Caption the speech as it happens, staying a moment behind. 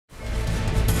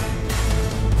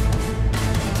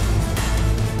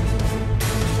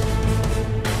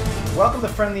Welcome to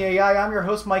Friendly AI. I'm your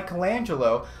host, Mike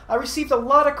Colangelo. I received a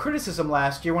lot of criticism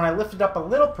last year when I lifted up a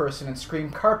little person and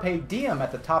screamed Carpe Diem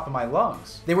at the top of my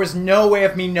lungs. There was no way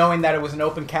of me knowing that it was an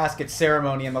open casket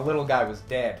ceremony and the little guy was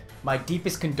dead. My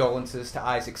deepest condolences to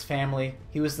Isaac's family.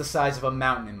 He was the size of a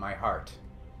mountain in my heart.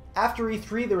 After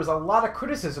E3, there was a lot of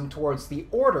criticism towards The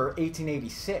Order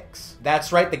 1886.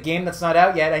 That's right, the game that's not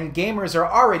out yet, and gamers are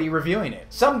already reviewing it.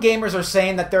 Some gamers are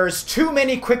saying that there's too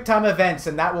many QuickTime events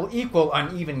and that will equal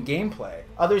uneven gameplay.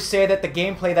 Others say that the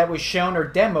gameplay that was shown or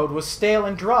demoed was stale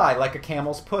and dry, like a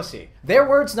camel's pussy. Their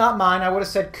words, not mine. I would have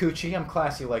said coochie. I'm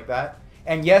classy like that.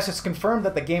 And yes, it's confirmed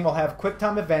that the game will have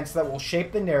QuickTime events that will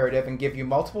shape the narrative and give you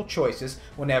multiple choices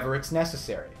whenever it's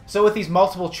necessary. So with these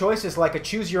multiple choices, like a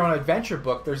choose-your-own-adventure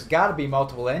book, there's gotta be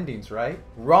multiple endings, right?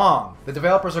 Wrong. The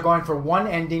developers are going for one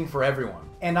ending for everyone.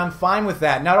 And I'm fine with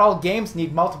that. Not all games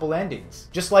need multiple endings.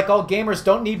 Just like all gamers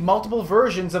don't need multiple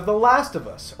versions of The Last of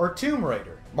Us or Tomb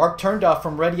Raider. Mark Turnduff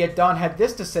from Ready at Dawn had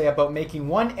this to say about making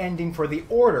one ending for The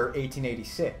Order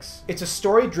 1886. It's a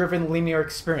story-driven linear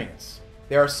experience.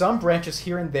 There are some branches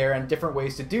here and there and different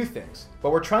ways to do things,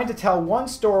 but we're trying to tell one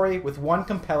story with one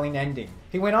compelling ending.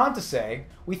 He went on to say,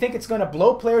 we think it's going to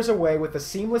blow players away with the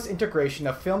seamless integration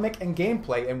of filmic and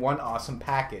gameplay in one awesome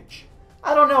package.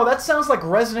 I don't know, that sounds like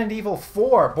Resident Evil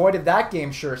 4. Boy, did that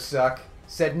game sure suck.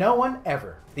 Said no one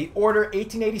ever. The Order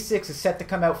 1886 is set to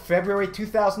come out February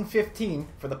 2015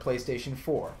 for the PlayStation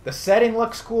 4. The setting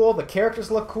looks cool, the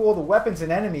characters look cool, the weapons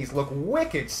and enemies look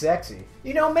wicked sexy.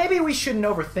 You know, maybe we shouldn't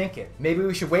overthink it. Maybe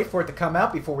we should wait for it to come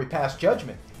out before we pass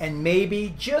judgment. And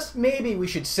maybe, just maybe, we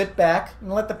should sit back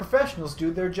and let the professionals do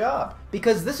their job.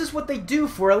 Because this is what they do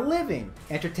for a living,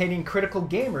 entertaining critical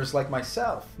gamers like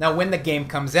myself. Now when the game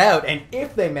comes out, and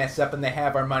if they mess up and they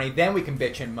have our money, then we can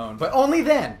bitch and moan. But only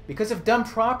then, because if done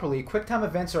properly, QuickTime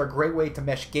events are a great way to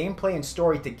mesh gameplay and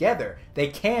story together. They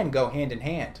can go hand in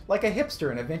hand, like a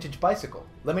hipster and a vintage bicycle.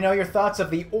 Let me know your thoughts of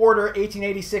The Order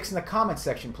 1886 in the comments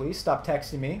section, please. Stop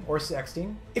texting me, or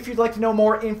sexting. If you'd like to know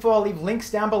more info, I'll leave links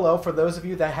down below for those of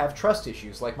you that have trust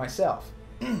issues, like myself.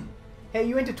 Hey,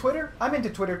 you into Twitter? I'm into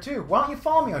Twitter too. Why don't you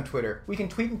follow me on Twitter? We can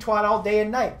tweet and twat all day and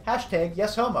night. Hashtag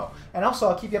YesHomo. And also,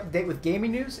 I'll keep you up to date with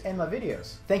gaming news and my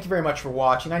videos. Thank you very much for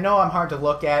watching. I know I'm hard to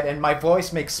look at and my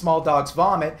voice makes small dogs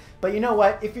vomit, but you know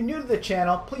what? If you're new to the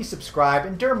channel, please subscribe,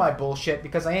 endure my bullshit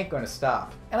because I ain't gonna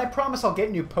stop. And I promise I'll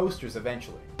get new posters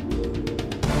eventually.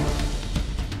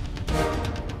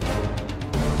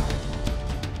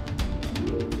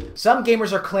 Some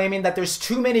gamers are claiming that there's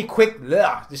too many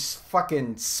this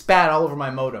fucking spat all over my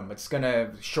modem. It's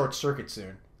gonna short circuit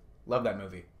soon. Love that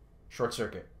movie. Short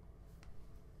Circuit.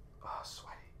 Oh,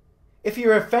 sweaty. If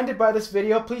you're offended by this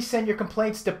video, please send your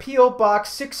complaints to P.O. Box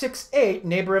 668,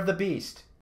 Neighbor of the Beast.